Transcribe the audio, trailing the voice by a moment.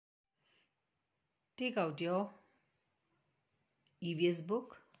Take out your EVS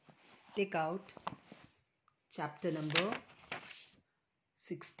book. Take out chapter number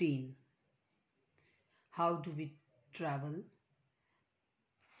 16. How do we travel?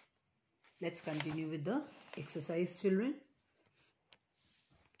 Let's continue with the exercise, children.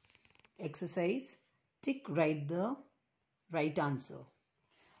 Exercise. Tick right the right answer.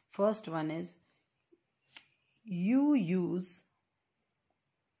 First one is you use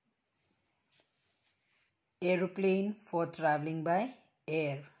aeroplane for traveling by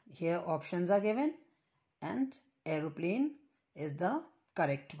air. Here options are given and aeroplane is the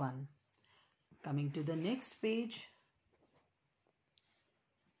correct one. Coming to the next page.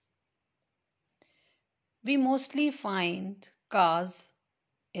 We mostly find cars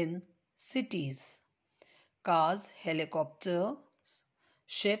in cities. Cars, helicopters,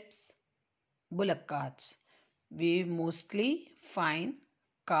 ships, bullock carts. We mostly find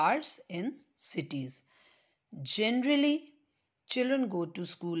cars in cities. Generally, children go to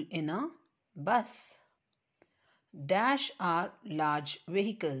school in a bus. Dash are large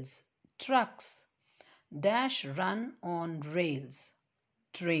vehicles, trucks. Dash run on rails,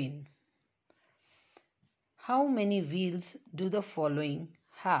 train. How many wheels do the following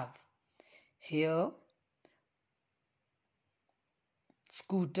have? Here,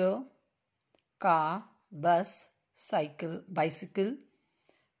 scooter, car, bus, cycle, bicycle,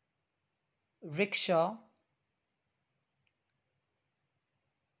 rickshaw,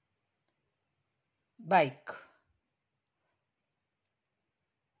 bike.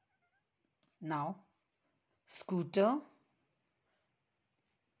 Now, scooter,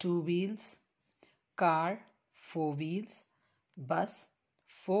 2 wheels, car, 4 wheels, bus,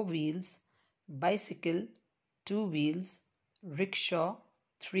 4 wheels, bicycle, 2 wheels, rickshaw,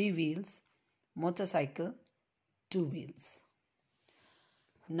 3 wheels, motorcycle, 2 wheels.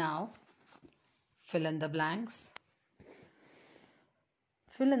 Now, fill in the blanks.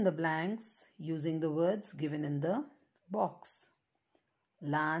 Fill in the blanks using the words given in the box.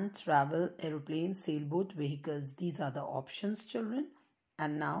 Land, travel, aeroplane, sailboat, vehicles. These are the options, children.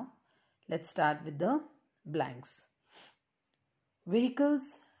 And now, let's start with the blanks.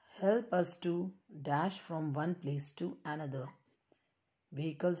 Vehicles help us to dash from one place to another.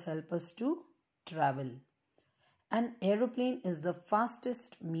 Vehicles help us to travel. An aeroplane is the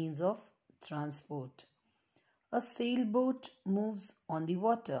fastest means of transport. A sailboat moves on the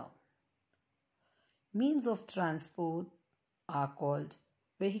water. Means of transport are called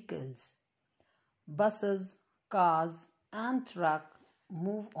vehicles. Buses, cars, and trucks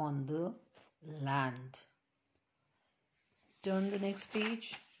move on the land. Turn the next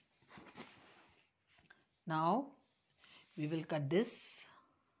page. Now, we will cut this.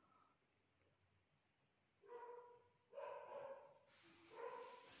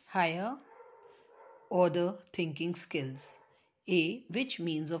 Higher order thinking skills. A. Which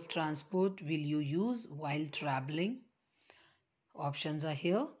means of transport will you use while traveling? Options are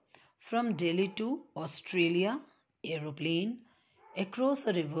here. From Delhi to Australia, aeroplane. Across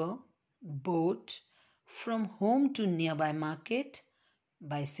a river, boat. From home to nearby market,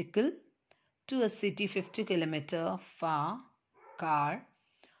 bicycle. To a city 50 km far, car.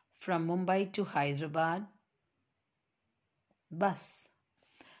 From Mumbai to Hyderabad, bus.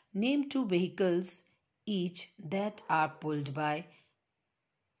 Name 2 vehicles each that are pulled by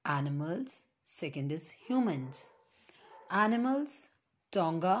animals. Second is humans. Animals,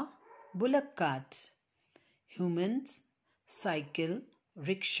 tonga, bullock cart. Humans, cycle,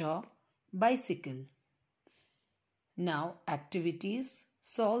 rickshaw, bicycle. Now, activities.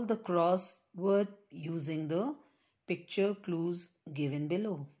 Solve the crossword using the picture clues given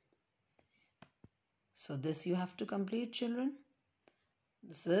below. So, this you have to complete, children.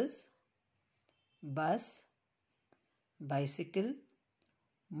 This is bus, bicycle,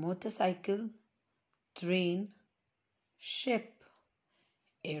 motorcycle, train, ship,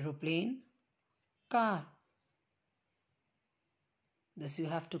 aeroplane, car. This you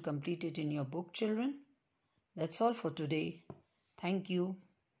have to complete it in your book, children. That's all for today. Thank you.